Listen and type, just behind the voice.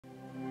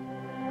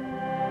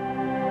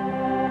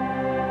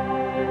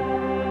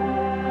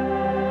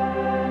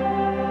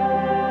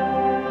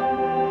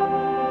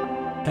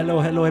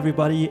Hello,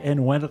 everybody,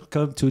 and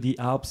welcome to the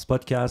ALPS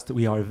podcast.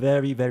 We are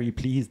very, very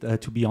pleased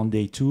to be on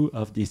day 2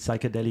 of the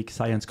Psychedelic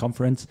Science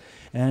Conference,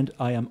 and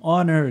I am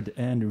honored,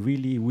 and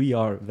really we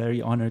are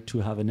very honored to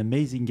have an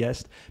amazing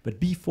guest. But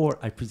before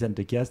I present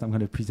the guest, I'm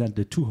going to present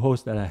the 2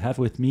 hosts that I have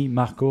with me.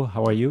 Marco,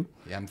 how are you?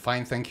 Yeah, I'm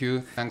fine, thank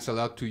you. Thanks a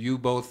lot to you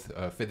both,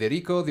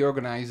 Federico, the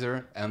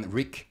organizer, and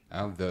Rick,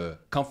 the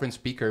conference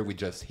speaker we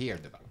just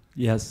heard about.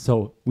 Yes,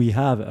 so we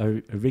have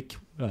Rick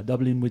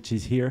Doblin, which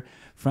is here.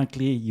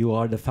 Frankly, you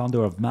are the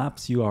founder of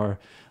MAPS. You are,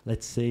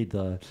 let's say,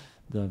 the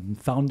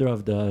founder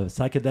of the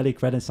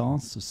Psychedelic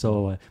Renaissance.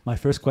 So my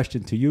first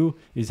question to you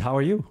is, how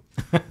are you?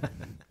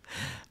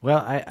 Well,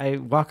 I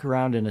walk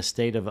around in a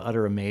state of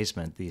utter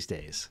amazement these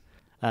days.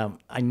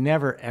 I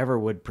never, ever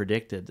would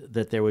predicted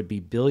that there would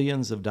be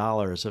billions of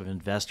dollars of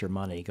investor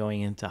money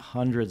going into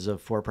hundreds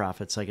of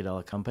for-profit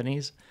psychedelic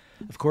companies.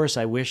 Of course,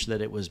 I wish that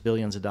it was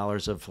billions of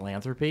dollars of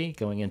philanthropy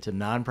going into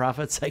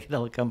nonprofit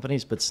psychedelic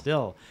companies, but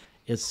still,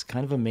 it's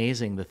kind of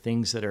amazing the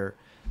things that are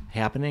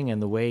happening and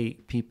the way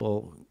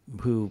people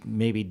who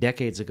maybe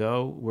decades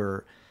ago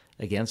were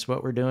against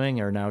what we're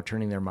doing are now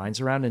turning their minds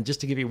around. And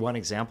just to give you one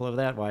example of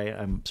that, why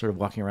I'm sort of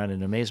walking around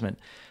in amazement,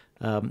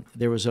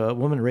 there was a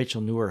woman, Rachel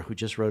Newer, who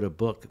just wrote a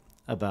book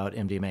about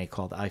MDMA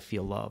called I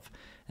Feel Love.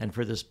 And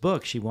for this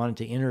book, she wanted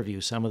to interview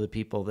some of the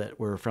people that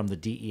were from the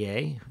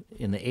DEA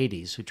in the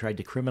 80s who tried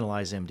to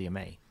criminalize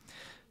MDMA.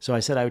 So I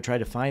said I would try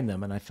to find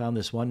them, and I found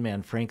this one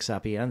man, Frank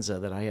Sapienza,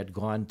 that I had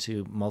gone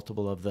to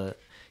multiple of the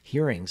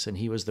hearings, and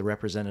he was the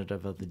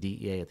representative of the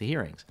DEA at the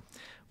hearings.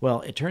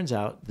 Well, it turns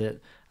out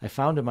that I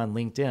found him on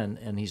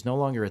LinkedIn, and he's no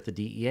longer at the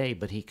DEA,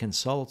 but he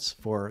consults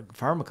for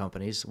pharma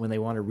companies when they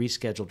want to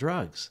reschedule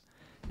drugs.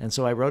 And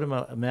so I wrote him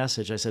a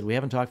message. I said, we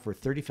haven't talked for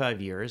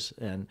 35 years,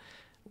 and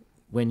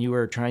when you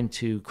were trying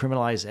to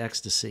criminalize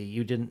ecstasy,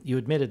 you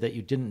admitted that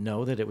you didn't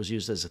know that it was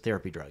used as a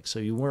therapy drug. So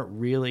you weren't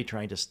really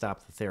trying to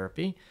stop the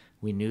therapy.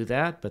 We knew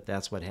that, but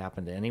that's what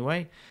happened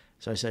anyway.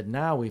 So I said,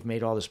 now we've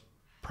made all this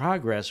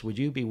progress. Would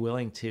you be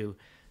willing to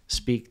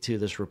speak to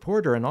this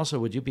reporter? And also,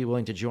 would you be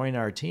willing to join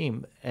our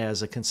team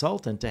as a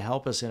consultant to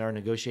help us in our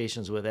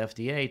negotiations with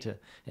FDA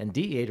and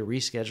DEA to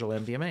reschedule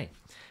MDMA?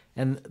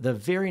 And the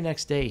very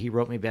next day, he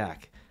wrote me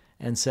back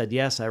and said,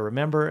 yes, I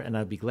remember, and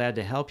I'd be glad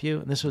to help you.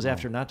 And this was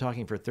after not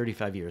talking for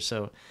 35 years.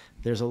 So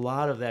there's a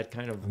lot of that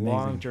kind of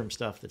long-term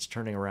stuff that's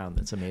turning around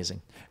that's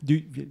amazing.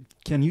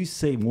 Can you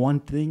say one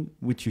thing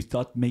which you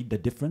thought made the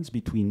difference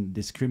between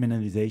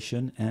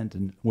discriminalization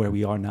and where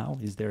we are now?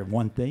 Is there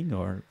one thing?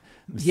 Or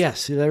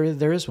Yes,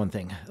 there is one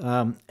thing.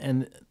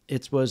 And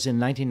it was in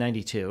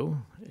 1992,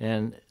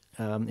 and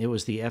it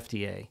was the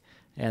FDA.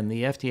 And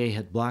the FDA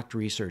had blocked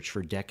research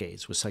for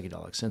decades with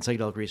psychedelics, and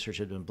psychedelic research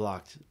had been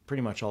blocked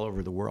pretty much all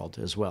over the world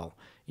as well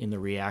in the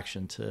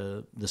reaction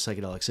to the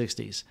psychedelic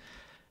 60s.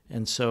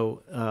 And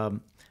so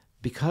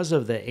because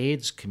of the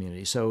AIDS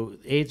community, so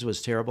AIDS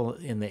was terrible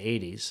in the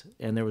 80s,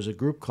 and there was a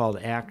group called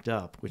ACT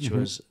UP, which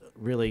was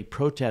really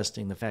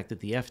protesting the fact that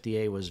the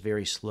FDA was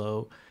very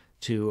slow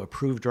to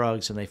approve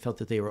drugs, and they felt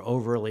that they were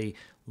overly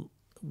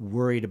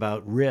worried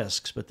about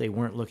risks, but they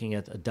weren't looking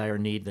at a dire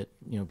need that,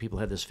 people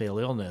had this fatal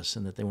illness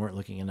and that they weren't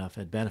looking enough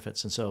at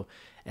benefits. And so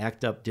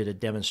ACT UP did a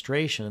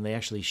demonstration, and they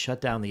actually shut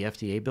down the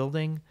FDA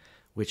building,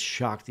 which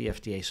shocked the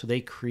FDA. So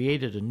they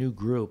created a new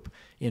group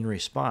in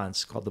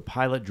response called the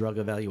Pilot Drug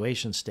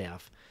Evaluation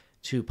Staff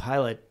to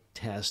pilot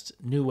test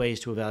new ways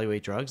to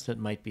evaluate drugs that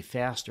might be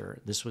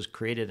faster. This was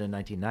created in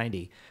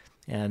 1990,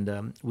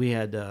 and we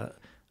had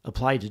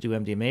applied to do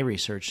MDMA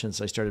research since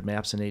I started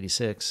MAPS in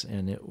 86,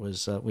 and it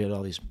was we had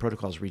all these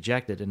protocols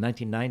rejected. In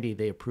 1990,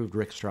 they approved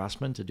Rick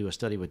Strassman to do a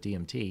study with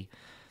DMT,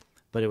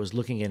 but it was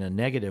looking in a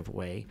negative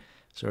way,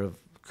 sort of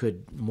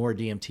could more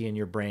DMT in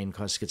your brain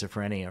cause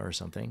schizophrenia or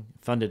something,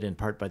 funded in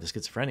part by the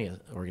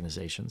schizophrenia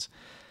organizations.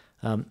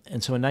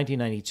 And so in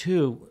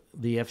 1992,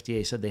 the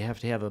FDA said they have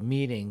to have a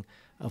meeting,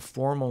 a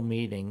formal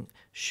meeting,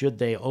 should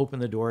they open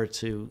the door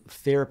to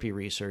therapy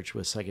research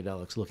with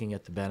psychedelics, looking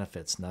at the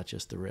benefits, not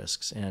just the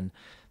risks. And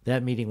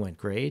that meeting went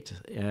great,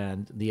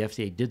 and the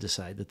FDA did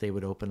decide that they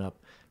would open up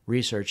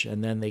research,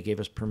 and then they gave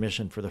us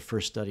permission for the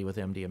first study with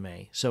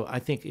MDMA. So I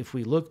think if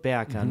we look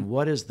back on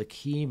what is the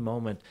key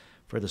moment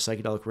for the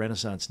psychedelic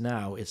renaissance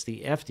now, it's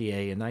the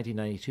FDA in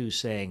 1992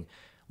 saying,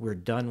 we're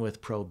done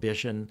with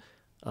prohibition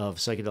of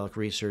psychedelic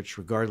research,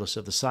 regardless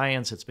of the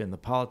science. It's been the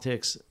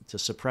politics to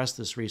suppress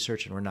this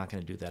research, and we're not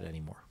going to do that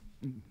anymore.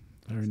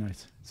 Very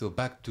nice. So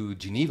back to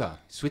Geneva,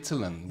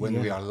 Switzerland,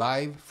 when we are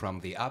live from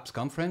the ALPS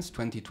Conference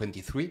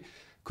 2023.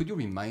 Could you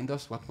remind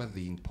us what was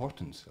the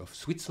importance of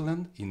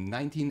Switzerland in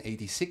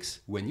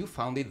 1986 when you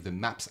founded the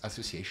MAPS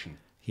Association?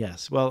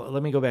 Yes. Well,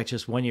 let me go back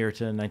just 1 year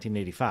to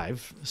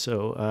 1985.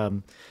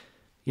 So,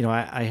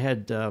 I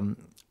had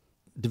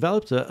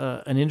developed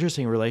an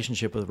interesting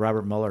relationship with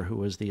Robert Mueller, who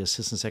was the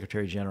Assistant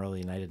Secretary General of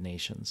the United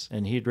Nations.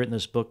 And he had written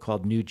this book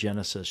called New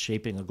Genesis,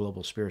 Shaping a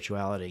Global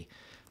Spirituality.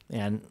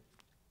 And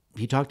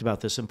he talked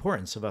about this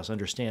importance of us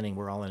understanding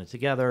we're all in it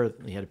together.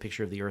 He had a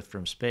picture of the Earth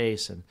from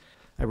space. And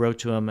I wrote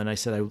to him and I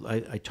said,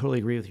 I totally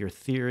agree with your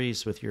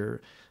theories, with your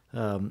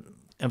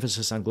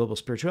emphasis on global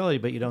spirituality,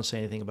 but you don't say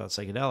anything about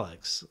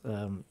psychedelics.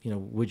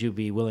 Would you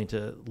be willing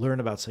to learn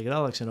about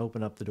psychedelics and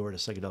open up the door to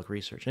psychedelic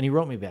research? And he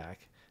wrote me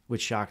back,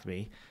 which shocked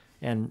me,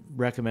 and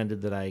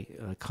recommended that I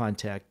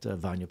contact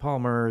Vanya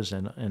Palmers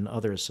and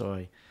others. So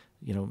I,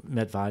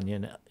 met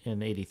Vanya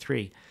in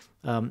 '83.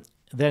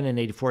 Then in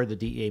 '84, the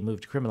DEA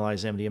moved to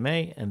criminalize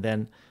MDMA, and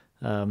then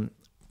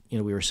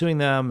we were suing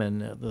them,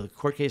 and the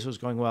court case was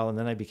going well. And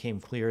then I became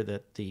clear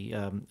that the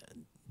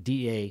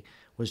DEA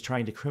was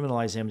trying to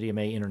criminalize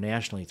MDMA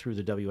internationally through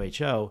the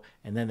WHO,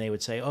 and then they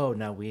would say, oh,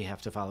 now we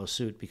have to follow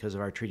suit because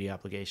of our treaty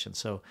obligations.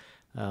 So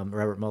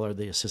Robert Mueller,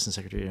 the Assistant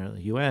Secretary of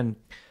the UN,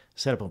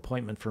 set up an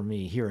appointment for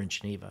me here in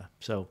Geneva.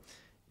 So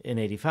in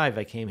 '85,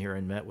 I came here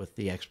and met with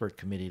the expert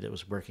committee that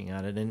was working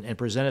on it and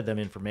presented them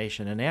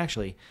information. And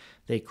actually,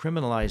 they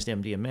criminalized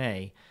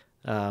MDMA,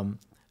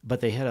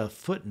 but they had a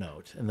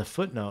footnote, and the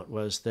footnote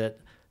was that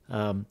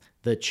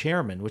the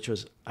chairman, which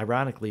was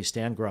ironically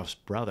Stan Groff's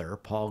brother,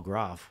 Paul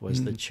Groff,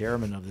 was the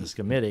chairman of this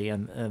committee,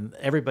 and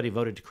everybody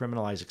voted to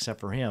criminalize except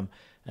for him.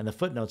 And the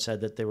footnote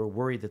said that they were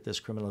worried that this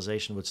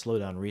criminalization would slow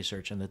down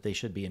research and that they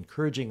should be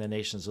encouraging the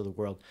nations of the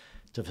world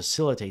to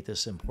facilitate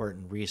this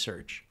important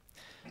research.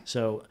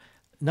 So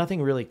nothing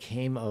really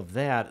came of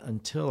that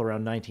until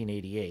around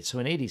 1988. So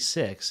in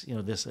 '86,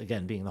 this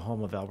again being the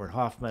home of Albert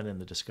Hofmann and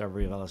the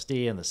discovery of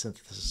LSD and the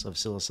synthesis of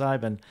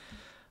psilocybin,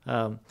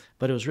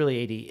 but it was really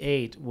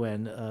 '88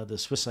 when the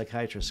Swiss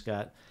psychiatrists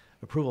got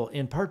approval,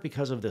 in part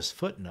because of this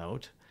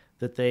footnote,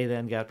 that they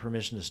then got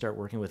permission to start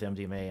working with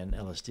MDMA and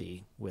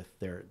LSD with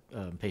their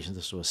patients.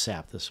 This was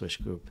SAP, the Swiss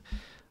group.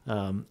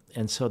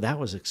 And so that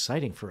was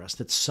exciting for us,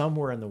 that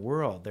somewhere in the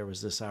world there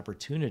was this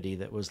opportunity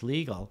that was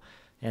legal.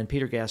 And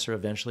Peter Gasser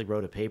eventually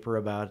wrote a paper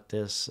about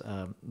this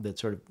that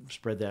sort of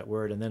spread that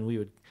word. And then we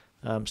would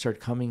start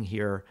coming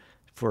here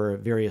for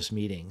various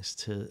meetings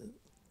to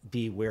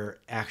be where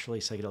actually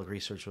psychedelic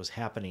research was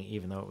happening,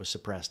 even though it was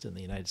suppressed in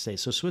the United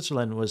States. So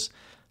Switzerland was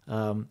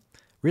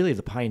really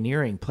the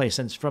pioneering place.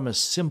 And from a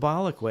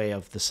symbolic way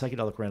of the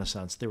psychedelic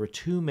Renaissance, there were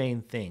two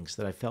main things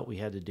that I felt we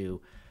had to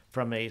do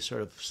from a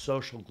sort of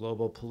social,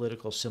 global,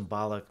 political,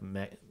 symbolic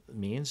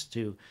means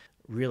to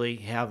really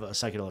have a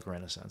psychedelic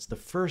Renaissance. The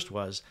first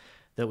was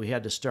that we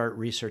had to start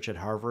research at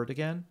Harvard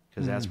again,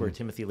 because that's where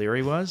Timothy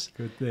Leary was.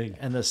 Good thing.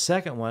 And the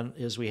second one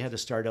is we had to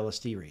start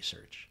LSD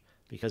research,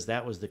 because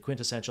that was the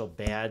quintessential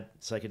bad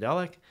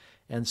psychedelic.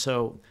 And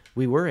so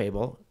we were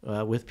able,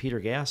 with Peter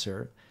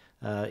Gasser,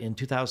 in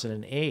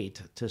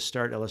 2008 to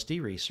start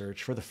LSD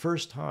research for the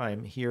first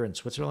time here in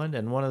Switzerland.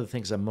 And one of the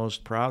things I'm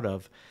most proud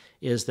of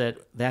is that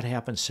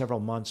happened several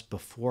months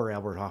before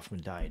Albert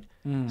Hofmann died,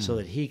 so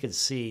that he could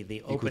see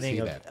the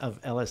opening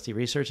of LSD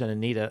research. And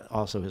Anita,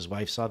 also his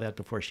wife, saw that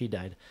before she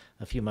died,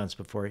 a few months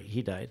before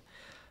he died.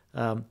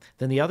 Then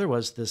the other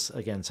was this,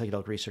 again,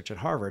 psychedelic research at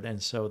Harvard.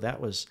 And so that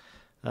was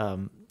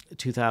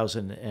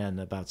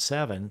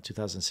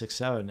 2006,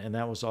 7, and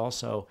that was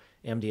also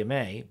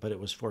MDMA, but it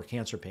was for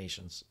cancer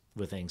patients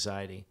with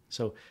anxiety.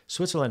 So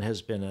Switzerland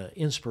has been an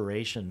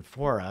inspiration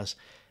for us,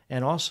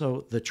 and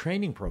also the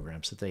training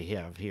programs that they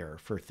have here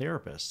for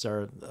therapists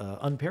are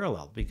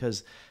unparalleled,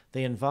 because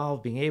they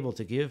involve being able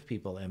to give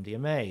people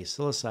MDMA,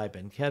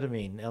 psilocybin,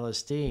 ketamine,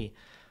 LSD,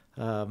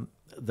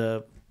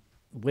 the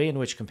way in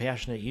which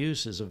compassionate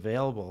use is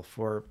available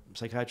for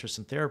psychiatrists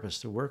and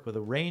therapists to work with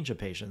a range of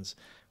patients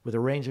with a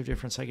range of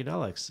different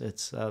psychedelics.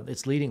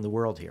 It's leading the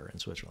world here in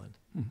Switzerland.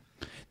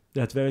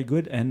 That's very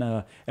good,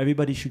 and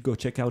everybody should go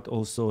check out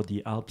also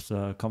the ALPS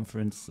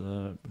conference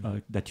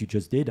that you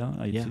just did.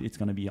 It's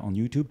going to be on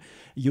YouTube.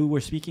 You were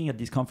speaking at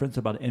this conference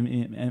about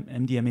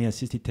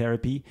MDMA-assisted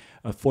therapy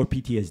for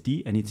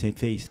PTSD, and it's a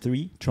phase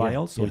 3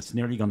 trial, so it's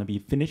nearly going to be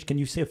finished. Can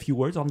you say a few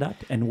words on that,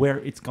 and where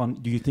it's gone?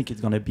 Do you think it's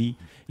going to be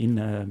in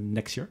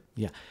next year?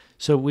 Yeah.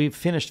 So we've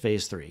finished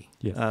phase 3.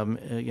 Yes.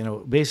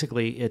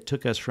 Basically, it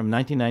took us from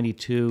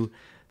 1992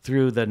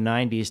 through the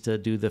 90s to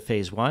do the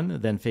phase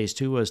 1. Then phase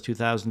 2 was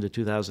 2000 to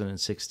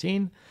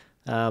 2016,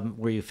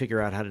 where you figure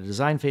out how to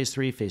design phase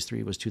 3. Phase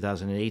 3 was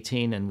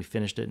 2018, and we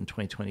finished it in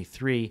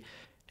 2023.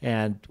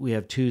 And we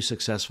have 2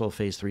 successful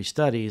phase 3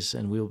 studies,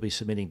 and we will be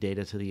submitting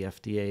data to the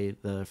FDA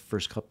the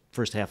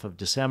first half of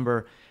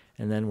December.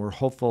 And then we're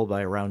hopeful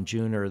by around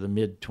June or the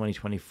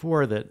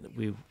mid-2024 that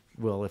we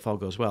will, if all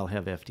goes well,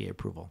 have FDA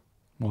approval.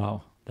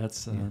 Wow.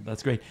 That's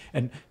great.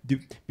 And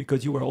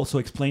because you were also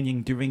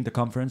explaining during the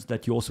conference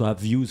that you also have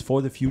views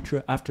for the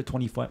future after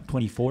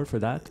 2024 for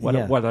that. What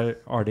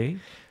are they?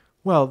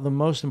 Well, the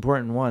most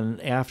important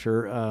one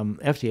after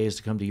FDA is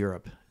to come to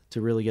Europe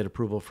to really get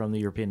approval from the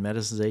European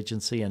Medicines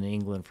Agency, and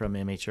England from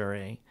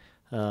MHRA.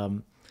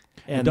 And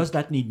does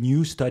that need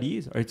new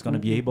studies, or it's going to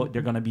be able?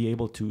 They're going to be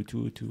able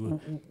to.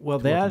 Well,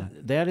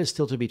 that is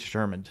still to be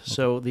determined. Okay.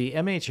 So the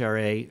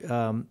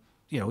MHRA.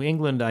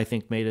 England, I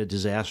think, made a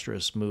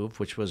disastrous move,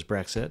 which was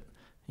Brexit,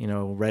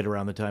 right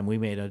around the time we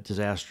made a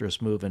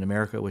disastrous move in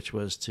America, which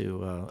was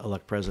to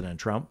elect President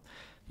Trump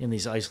in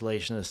these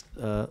isolationist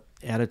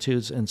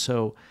attitudes. And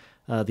so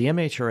the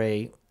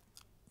MHRA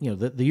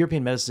the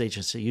European Medicines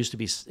Agency used to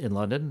be in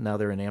London. Now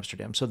they're in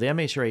Amsterdam. So the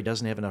MHRA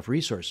doesn't have enough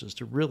resources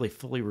to really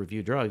fully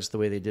review drugs the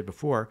way they did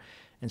before.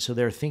 And so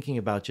they're thinking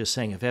about just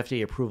saying if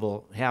FDA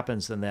approval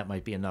happens, then that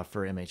might be enough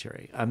for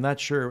MHRA. I'm not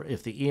sure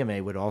if the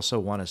EMA would also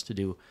want us to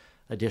do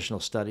additional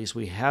studies.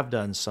 We have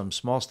done some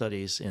small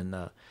studies in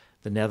the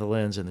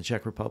Netherlands and the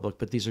Czech Republic,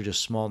 but these are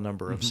just small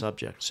number of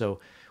subjects. So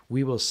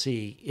we will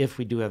see if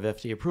we do have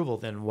FDA approval,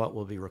 then what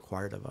will be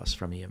required of us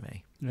from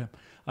EMA. Yeah,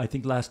 I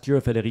think last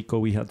year, Federico,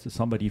 we had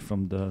somebody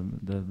from the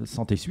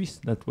Santé Suisse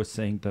that was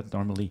saying that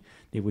normally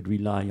they would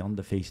rely on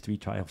the phase 3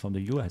 trial from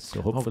the US.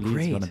 So hopefully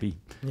it's going to be.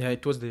 Yeah,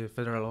 it was the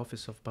Federal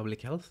Office of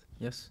Public Health,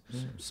 yes.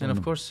 So and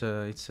of course,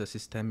 it's a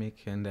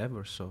systemic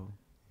endeavor, so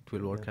it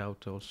will work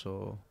out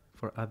also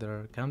for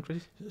other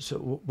countries. So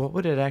what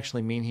would it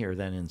actually mean here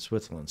then in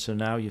Switzerland? So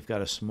now you've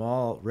got a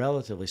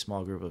relatively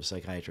small group of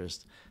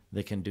psychiatrists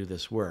that can do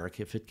this work.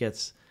 If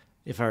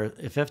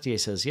FDA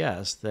says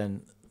yes,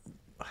 then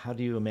how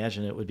do you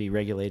imagine it would be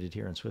regulated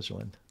here in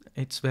Switzerland?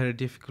 It's very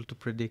difficult to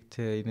predict.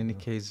 In any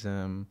case,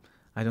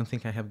 I don't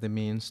think I have the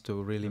means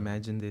to really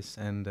imagine this.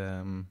 And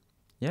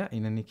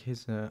in any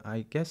case,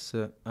 I guess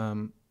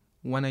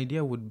one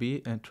idea would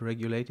be to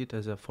regulate it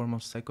as a form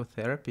of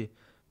psychotherapy,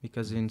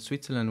 because in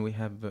Switzerland we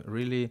have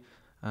really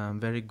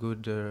very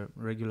good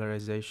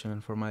regularization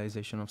and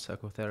formalization of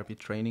psychotherapy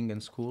training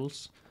in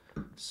schools.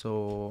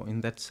 So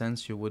in that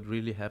sense, you would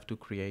really have to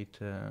create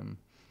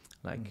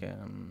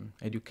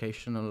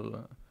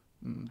educational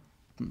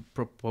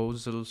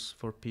proposals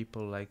for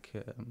people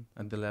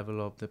at the level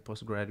of the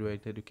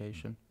postgraduate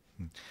education.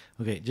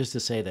 Okay, just to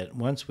say that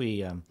once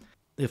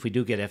if we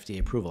do get FDA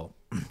approval,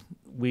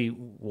 we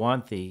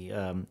want the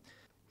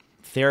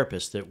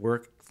therapists that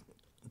work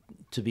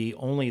to be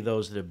only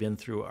those that have been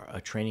through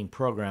a training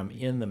program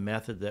in the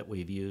method that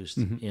we've used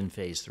in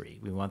phase 3.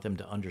 We want them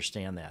to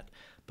understand that.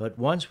 But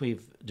once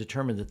we've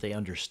determined that they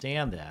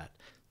understand that,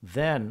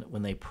 then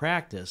when they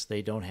practice,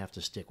 they don't have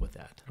to stick with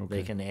that. Okay.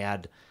 They can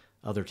add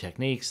other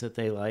techniques that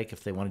they like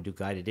if they want to do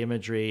guided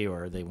imagery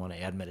or they want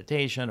to add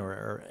meditation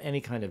or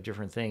any kind of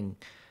different thing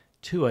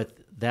to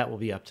it. That will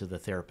be up to the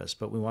therapist.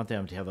 But we want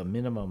them to have a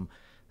minimum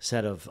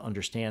set of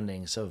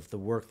understandings of the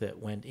work that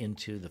went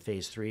into the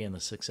phase 3 and the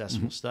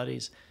successful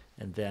studies,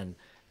 and then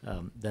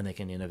they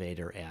can innovate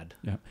or add.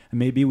 Yeah, and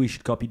maybe we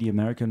should copy the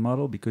American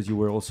model, because you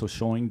were also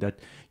showing that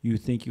you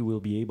think you will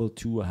be able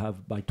to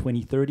have by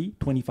 2030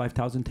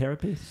 25,000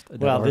 therapists.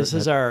 Well, this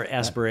is our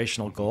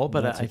aspirational goal,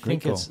 but I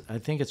think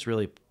it's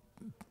really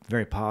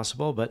very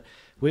possible. But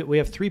we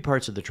have 3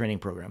 parts of the training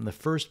program. The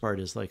first part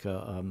is like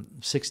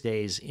 6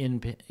 days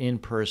in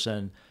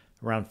person,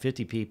 around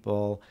 50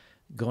 people,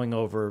 going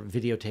over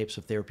videotapes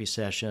of therapy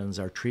sessions,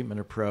 our treatment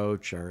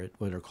approach, our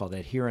what are called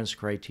adherence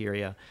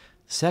criteria.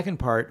 Second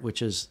part,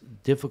 which is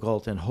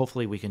difficult, and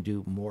hopefully we can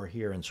do more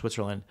here in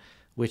Switzerland,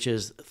 which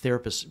is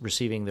therapists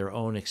receiving their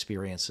own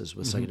experiences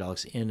with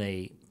psychedelics in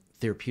a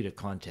therapeutic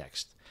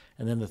context.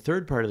 And then the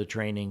third part of the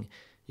training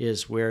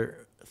is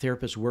where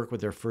therapists work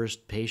with their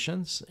first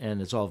patients, and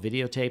it's all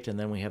videotaped, and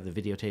then we have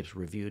the videotapes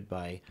reviewed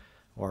by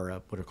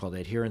our what are called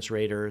adherence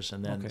raters,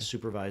 and then the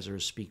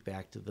supervisors speak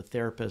back to the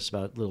therapists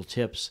about little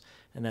tips.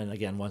 And then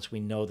again, once we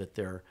know that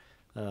they're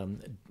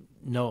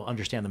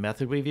understand the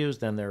method we've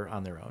used, then they're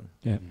on their own.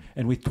 Yeah,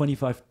 and with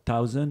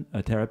 25,000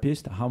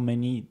 therapists, how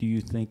many do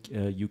you think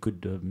you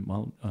could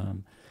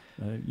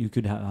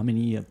have? How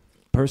many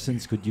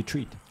persons could you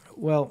treat?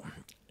 Well,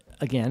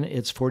 again,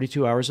 it's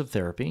 42 hours of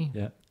therapy.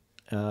 Yeah,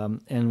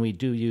 and we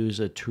do use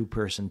a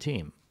 2-person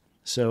team.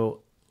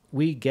 So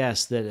we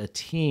guess that a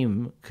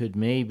team could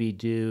maybe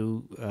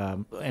do,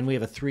 and we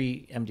have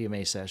 3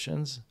 MDMA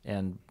sessions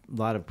and a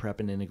lot of prep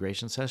and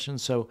integration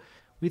sessions. So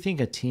we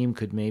think a team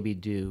could maybe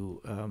do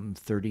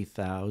 30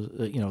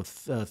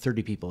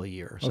 people a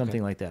year,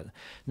 something like that.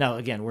 Now,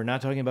 again, we're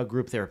not talking about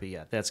group therapy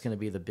yet. That's going to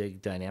be the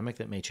big dynamic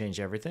that may change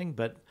everything.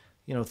 But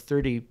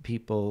 30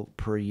 people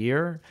per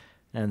year,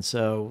 and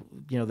so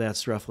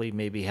that's roughly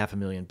maybe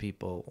 500,000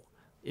 people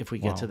if we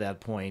get to that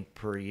point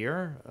per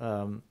year.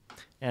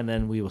 And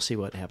then we will see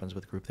what happens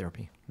with group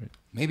therapy.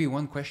 Maybe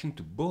one question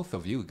to both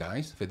of you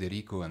guys,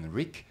 Federico and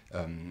Rick.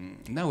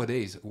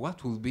 Nowadays,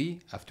 what will be,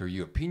 after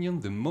your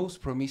opinion, the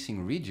most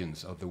promising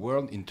regions of the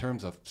world in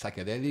terms of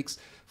psychedelics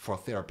for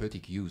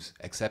therapeutic use,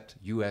 except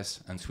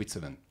US and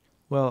Switzerland?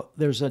 Well,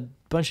 there's a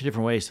bunch of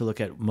different ways to look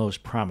at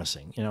most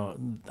promising.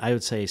 I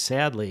would say,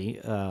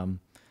 sadly,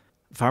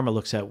 pharma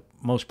looks at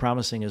most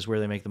promising is where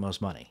they make the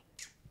most money.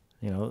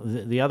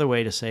 The other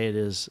way to say it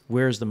is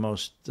where's the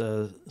most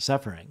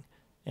suffering,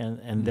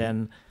 and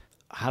then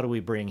how do we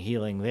bring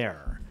healing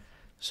there?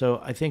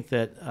 So I think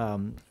that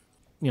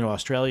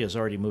Australia is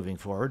already moving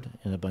forward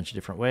in a bunch of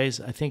different ways.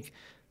 I think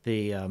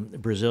the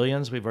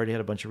Brazilians, we've already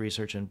had a bunch of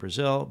research in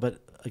Brazil, but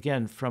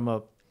again, from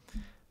a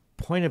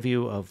point of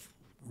view of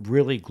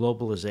really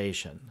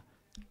globalization,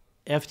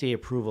 FDA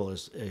approval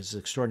is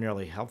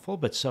extraordinarily helpful,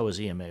 but so is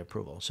EMA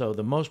approval. So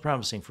the most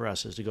promising for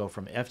us is to go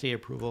from FDA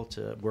approval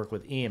to work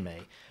with EMA.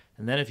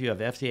 And then if you have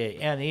FDA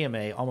and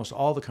EMA, almost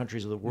all the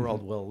countries of the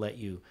world will let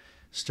you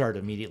start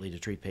immediately to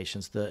treat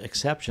patients. The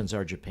exceptions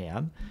are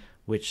Japan,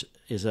 which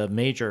is a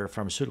major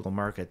pharmaceutical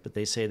market, but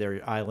they say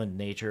their island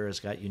nature has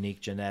got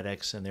unique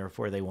genetics, and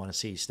therefore they want to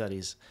see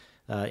studies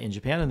in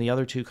Japan. And the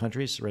other two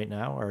countries right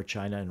now are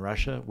China and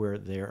Russia, where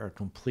there are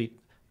complete,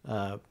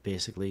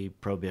 basically,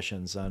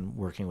 prohibitions on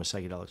working with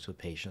psychedelics with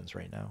patients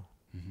right now.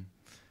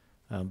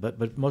 Mm-hmm.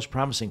 But most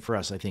promising for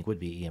us, I think, would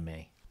be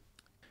EMA.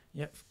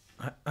 Yeah,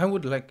 I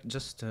would like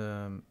just,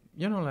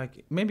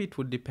 like maybe it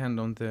would depend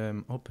on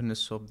the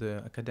openness of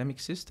the academic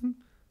system.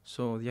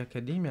 So the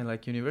academia,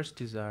 like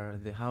universities, are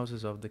the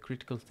houses of the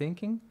critical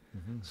thinking.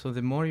 Mm-hmm. So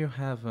the more you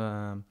have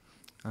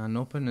an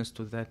openness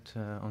to that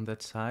on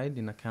that side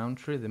in a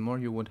country, the more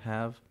you would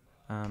have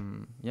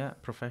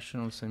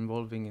professionals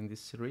involving in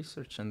this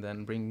research and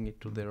then bringing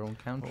it to their own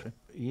country.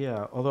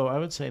 Although I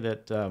would say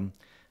that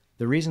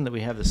the reason that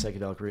we have the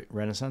psychedelic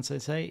renaissance, I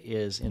say,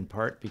 is in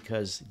part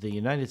because the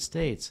United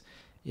States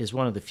is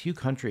one of the few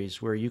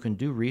countries where you can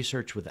do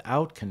research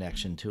without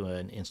connection to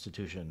an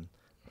institution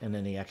and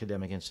any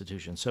academic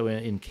institution. So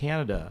in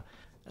Canada,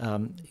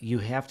 you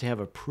have to have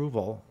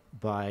approval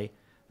by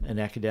an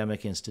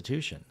academic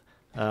institution.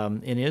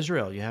 In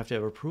Israel, you have to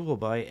have approval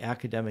by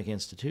academic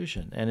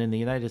institution. And in the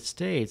United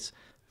States,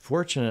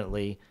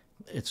 fortunately,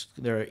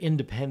 there are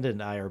independent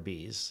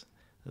IRBs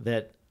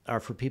that are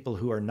for people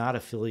who are not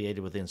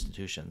affiliated with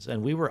institutions.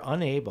 And we were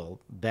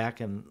unable, back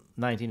in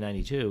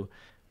 1992,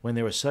 when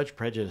there was such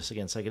prejudice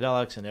against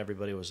psychedelics and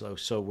everybody was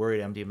so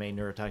worried MDMA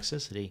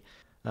neurotoxicity,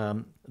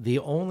 the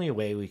only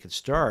way we could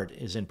start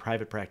is in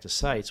private practice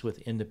sites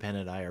with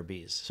independent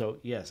IRBs. So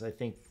yes, I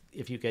think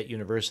if you get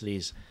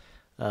universities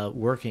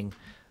working,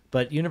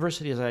 but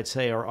universities, I'd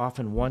say, are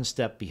often one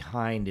step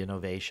behind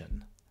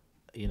innovation.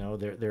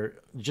 They're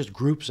just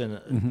groups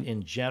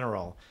in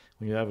general.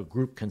 When you have a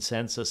group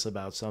consensus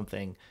about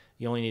something,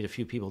 you only need a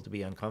few people to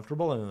be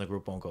uncomfortable, and then the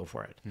group won't go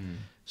for it. Mm.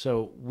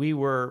 So we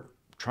were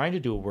trying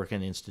to do work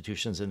in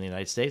institutions in the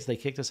United States. They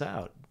kicked us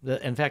out.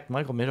 In fact,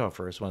 Michael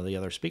Mithofer is one of the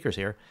other speakers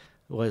here.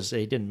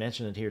 He didn't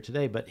mention it here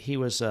today, but he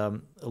was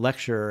a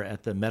lecturer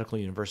at the Medical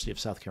University of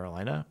South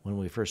Carolina when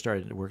we first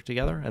started to work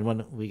together. And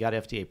when we got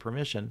FDA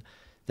permission,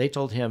 they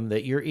told him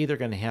that you're either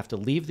going to have to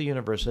leave the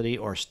university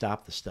or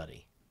stop the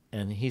study.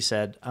 And he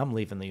said, I'm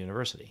leaving the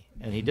university.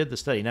 And he did the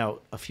study. Now,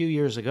 a few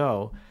years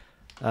ago,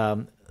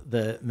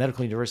 the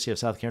Medical University of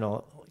South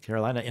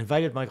Carolina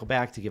invited Michael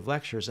back to give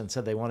lectures and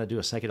said they want to do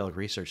a psychedelic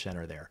research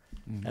center there.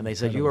 Mm-hmm. And they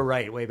said, you were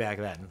right way back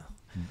then.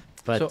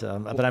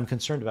 Mm-hmm. But I'm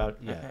concerned about,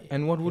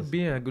 And what would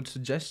be a good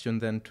suggestion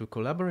then to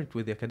collaborate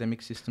with the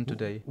academic system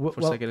today for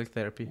psychedelic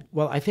therapy?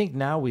 Well, I think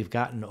now we've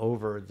gotten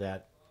over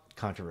that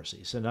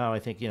controversy. So now I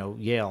think,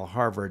 Yale,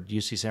 Harvard,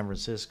 UC San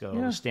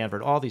Francisco,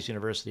 Stanford, all these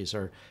universities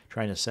are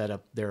trying to set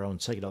up their own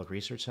psychedelic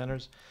research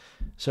centers.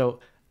 So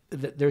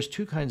there's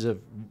two kinds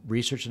of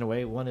research in a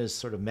way. One is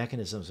sort of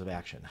mechanisms of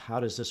action. How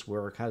does this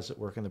work? How does it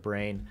work in the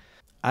brain?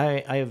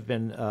 I have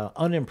been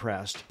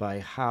unimpressed by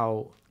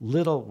how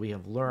little we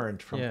have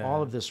learned from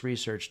all of this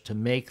research to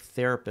make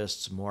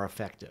therapists more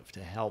effective,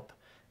 to help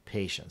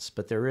patients.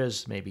 But there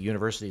is, maybe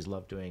universities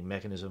love doing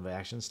mechanism of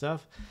action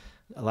stuff.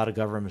 A lot of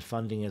government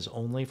funding is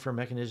only for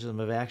mechanism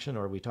of action,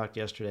 or we talked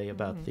yesterday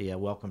about the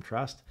Wellcome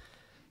Trust.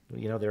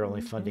 They're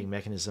only funding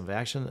mechanism of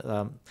action.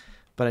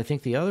 But I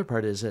think the other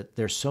part is that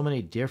there's so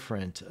many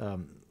different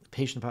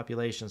patient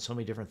populations, so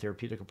many different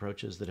therapeutic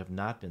approaches that have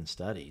not been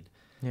studied.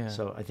 Yeah.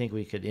 So I think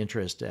we could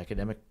interest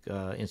academic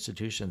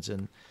institutions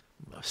in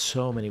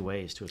so many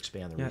ways to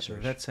expand the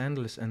research. That's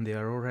endless, and they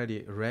are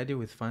already ready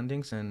with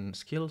fundings and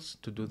skills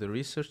to do the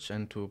research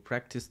and to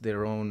practice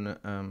their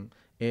own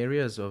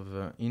areas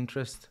of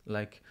interest,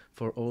 like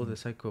for all the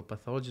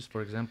psychopathologists,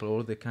 for example,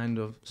 all the kind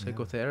of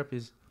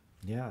psychotherapies.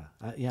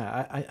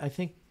 I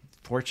think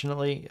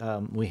fortunately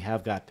we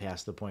have got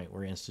past the point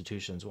where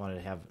institutions wanted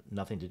to have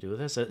nothing to do with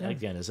this.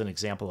 Again, as an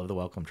example of the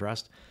Wellcome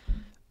Trust,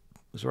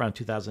 it was around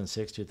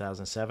 2006,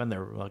 2007. They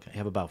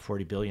have about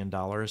 $40 billion.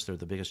 They're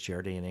the biggest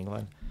charity in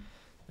England.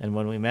 And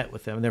when we met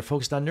with them, they're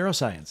focused on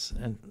neuroscience.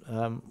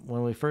 And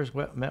when we first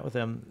met with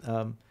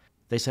them,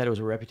 they said it was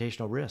a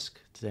reputational risk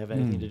to have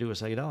anything to do with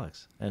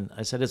psychedelics. And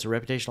I said, it's a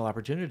reputational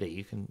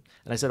opportunity. And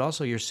I said,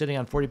 also, you're sitting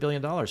on $40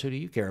 billion. Who do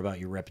you care about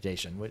your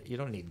reputation? You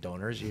don't need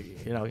donors.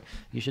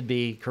 You should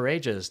be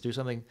courageous, do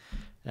something.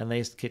 And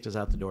they kicked us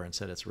out the door and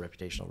said it's a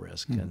reputational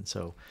risk. And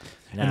so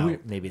now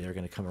maybe they're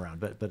going to come around.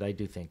 But I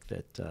do think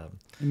that...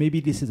 maybe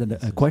this is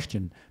a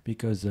question,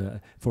 because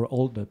for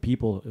all the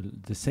people,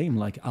 the same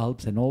like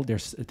ALPS and all, they're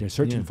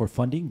searching for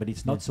funding, but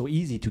it's not so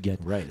easy to get.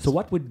 Right. So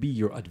what would be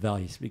your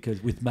advice?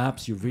 Because with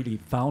MAPS, you've really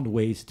found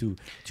ways to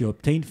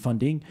obtain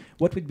funding.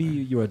 What would be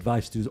your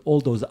advice to all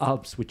those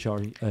ALPS which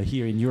are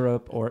here in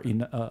Europe or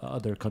in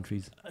other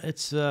countries?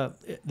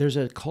 There's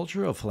a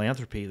culture of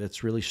philanthropy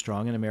that's really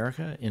strong in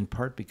America, in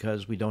part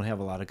because we don't have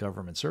a lot of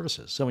government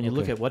services. So when you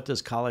look at what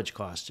does college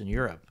cost in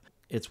Europe,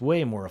 it's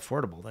way more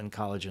affordable than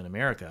college in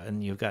America.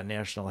 And you've got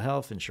national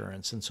health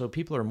insurance. And so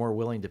people are more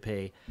willing to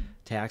pay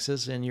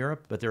taxes in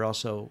Europe, but they're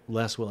also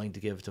less willing to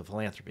give to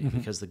philanthropy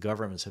because the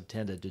governments have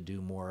tended to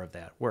do more of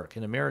that work.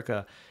 In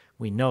America,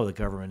 we know the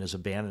government is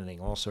abandoning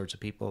all sorts of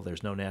people.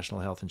 There's no national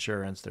health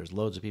insurance. There's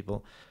loads of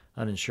people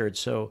uninsured.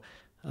 So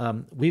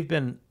we've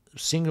been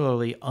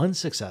singularly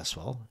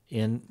unsuccessful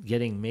in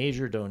getting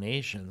major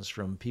donations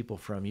from people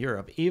from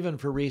Europe, even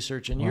for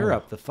research in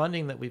Europe. The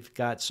funding that we've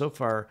got so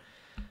far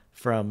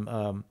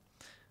from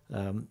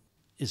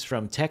is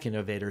from tech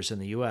innovators in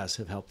the U.S.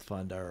 have helped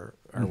fund our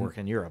work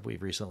in Europe.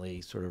 We've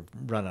recently sort of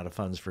run out of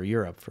funds for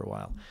Europe for a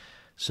while.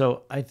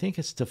 So I think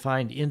it's to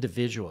find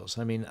individuals.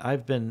 I mean,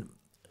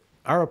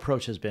 our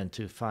approach has been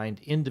to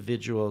find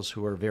individuals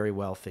who are very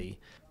wealthy,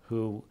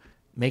 who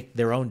make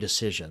their own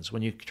decisions.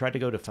 When you try to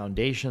go to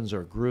foundations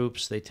or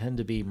groups, they tend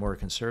to be more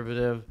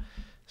conservative.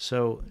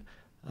 So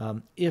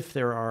if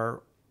there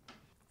are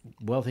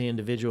wealthy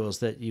individuals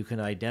that you can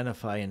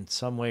identify in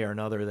some way or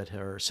another that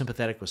are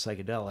sympathetic with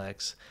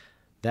psychedelics,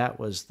 that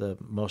was the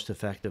most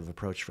effective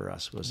approach for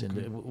us.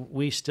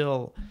 We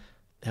still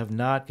have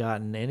not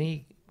gotten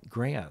any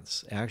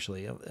grants,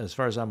 actually, as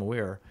far as I'm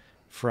aware,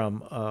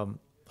 from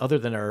other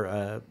than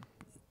our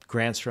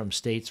grants from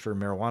states for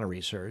marijuana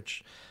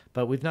research,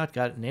 but we've not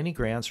gotten any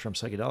grants from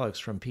psychedelics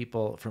from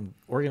people, from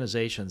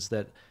organizations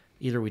that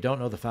either we don't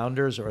know the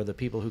founders or the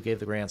people who gave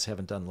the grants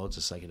haven't done loads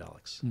of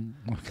psychedelics.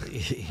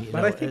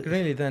 But I think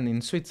really then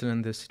in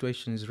Switzerland the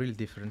situation is really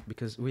different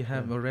because we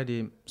have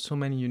already so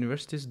many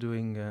universities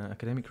doing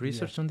academic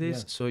research on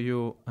this, so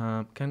you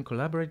can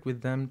collaborate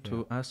with them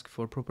to ask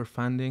for proper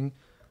funding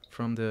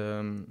from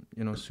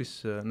the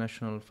Swiss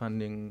national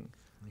funding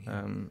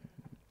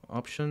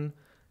option,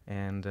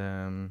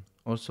 and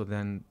also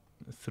then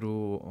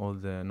through all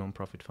the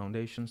non-profit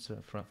foundations,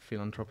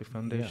 philanthropic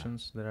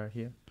foundations that are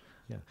here.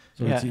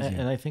 So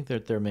and I think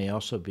that there may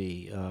also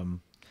be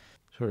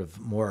sort of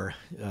more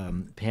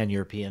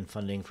pan-European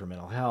funding for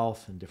mental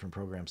health and different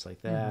programs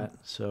like that.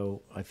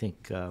 So I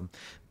think,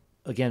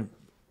 again,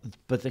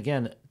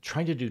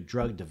 trying to do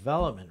drug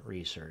development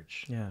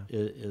research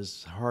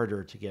is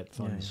harder to get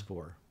funds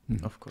for.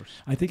 Of course.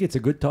 I think it's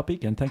a good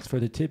topic, and thanks for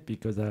the tip,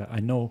 because I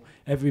know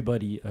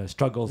everybody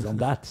struggles on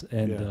that,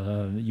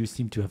 and you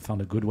seem to have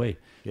found a good way.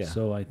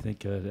 So I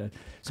think,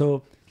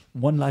 so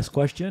one last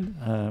question.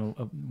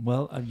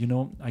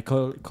 I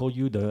call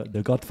you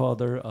the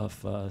godfather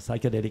of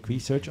psychedelic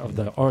research, or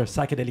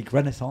psychedelic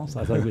renaissance,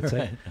 as I would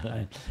say.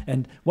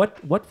 And what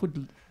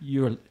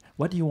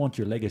do you want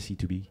your legacy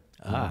to be?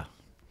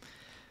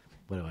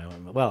 What do I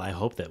want? Well, I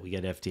hope that we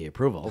get FDA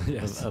approval,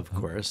 of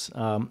course.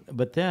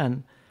 But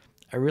then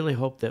I really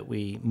hope that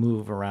we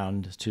move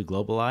around to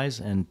globalize,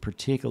 and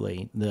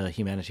particularly the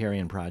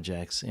humanitarian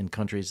projects in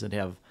countries that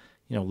have,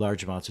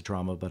 large amounts of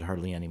trauma but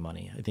hardly any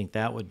money. I think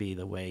that would be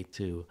the way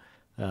to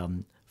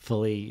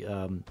fully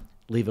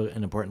leave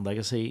an important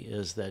legacy,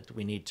 is that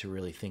we need to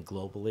really think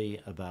globally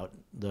about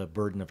the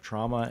burden of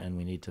trauma, and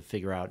we need to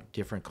figure out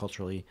different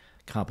culturally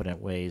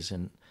competent ways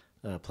in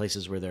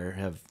places where they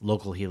have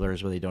local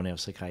healers, where they don't have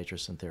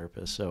psychiatrists and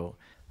therapists. So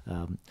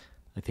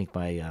I think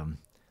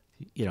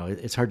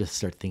it's hard to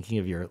start thinking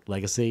of your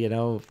legacy,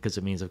 because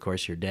it means, of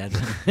course, you're dead.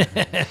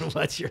 And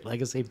what's your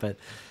legacy? But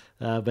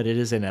it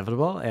is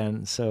inevitable.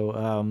 And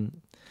so,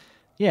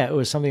 it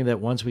was something that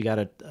once we got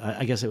it,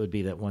 I guess it would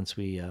be that once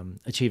we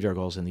achieved our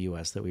goals in the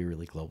U.S., that we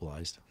really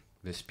globalized.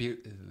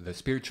 The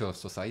spiritual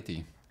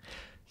society.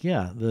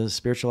 Yeah, the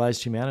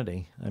spiritualized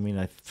humanity. I mean,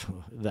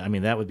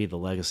 that would be the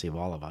legacy of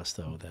all of us,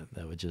 though.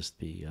 That would just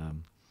be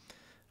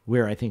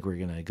where I think we're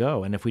going to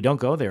go. And if we don't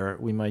go there,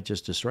 we might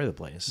just destroy the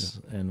place.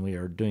 And we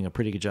are doing a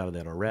pretty good job of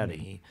that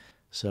already.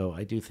 So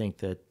I do think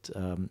that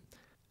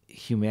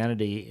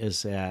humanity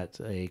is at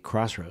a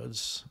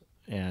crossroads.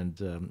 And,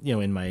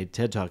 in my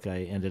TED Talk,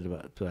 I ended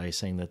by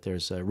saying that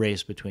there's a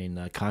race between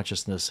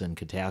consciousness and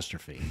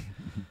catastrophe.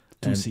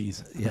 Two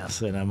C's.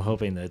 Yes, and I'm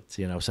hoping that,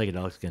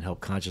 psychedelics can help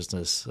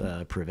consciousness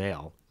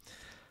prevail.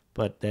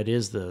 But that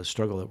is the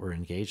struggle that we're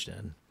engaged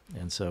in.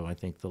 And so I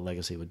think the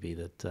legacy would be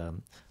that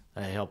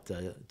I helped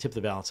tip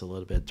the balance a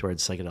little bit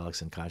towards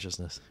psychedelics and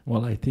consciousness.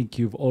 Well, I think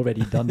you've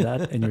already done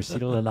that, and you're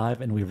still alive,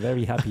 and we're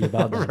very happy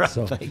about that.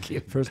 So thank you.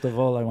 First of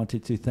all, I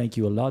wanted to thank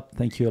you a lot.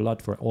 Thank you a lot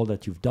for all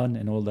that you've done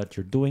and all that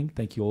you're doing.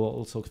 Thank you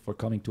also for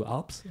coming to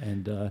ALPS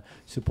and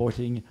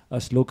supporting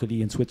us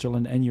locally in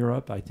Switzerland and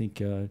Europe. I think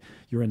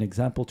you're an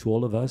example to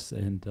all of us,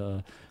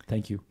 and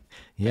thank you.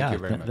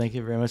 Thank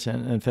you very much.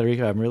 And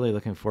Federico, I'm really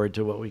looking forward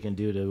to what we can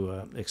do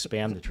to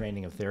expand the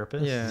training of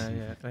therapists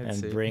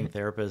and bring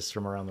therapists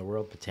from around the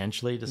world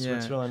potentially to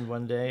Switzerland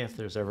one day, if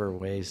there's ever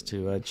ways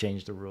to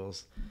change the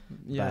rules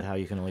about how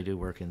you can only do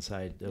work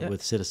inside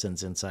with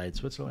citizens inside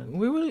Switzerland.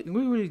 We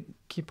will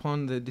keep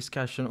on the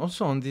discussion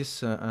also on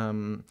this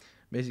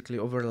basically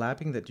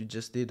overlapping that you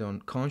just did on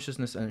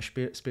consciousness and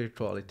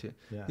spirituality.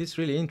 This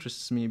really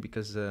interests me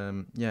because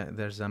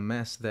there's a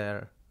mess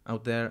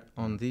out there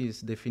on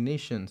these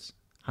definitions.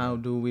 How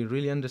do we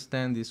really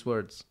understand these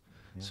words?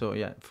 So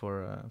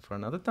for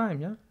another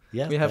time,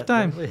 we have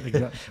time.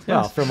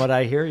 Well, from what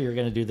I hear, you're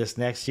going to do this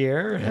next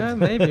year.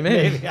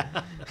 Maybe.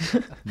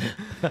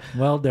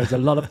 Well, there's a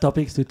lot of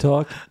topics to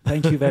talk.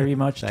 Thank you very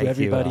much to Thank you,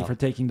 everybody Al. for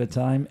taking the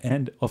time.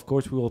 And of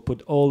course, we will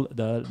put all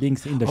the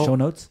links in the show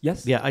notes.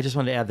 Yes? Yeah, I just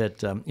wanted to add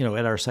that,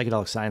 at our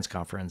Psychedelic Science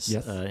Conference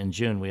Yes. in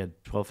June, we had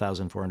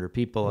 12,400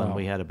 people, and Wow.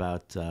 we had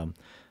about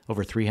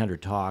over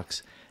 300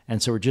 talks.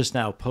 And so we're just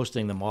now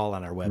posting them all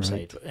on our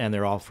website, and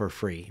they're all for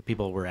free.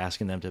 People were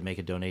asking them to make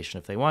a donation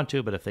if they want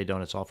to, but if they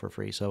don't, it's all for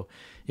free. So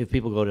if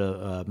people go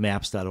to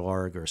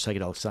maps.org or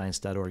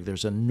psychedelicscience.org,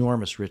 there's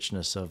enormous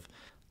richness of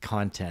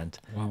content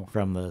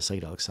from the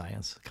Psychedelic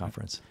Science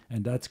Conference.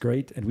 And that's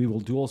great. And we will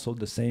do also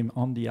the same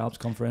on the ALPS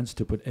conference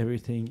to put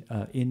everything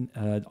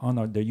on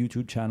the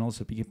YouTube channel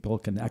so people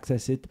can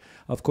access it.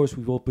 Of course,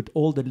 we will put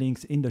all the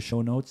links in the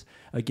show notes.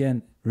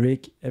 Again,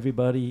 Rick,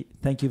 everybody,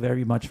 thank you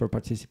very much for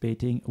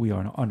participating. We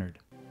are honored.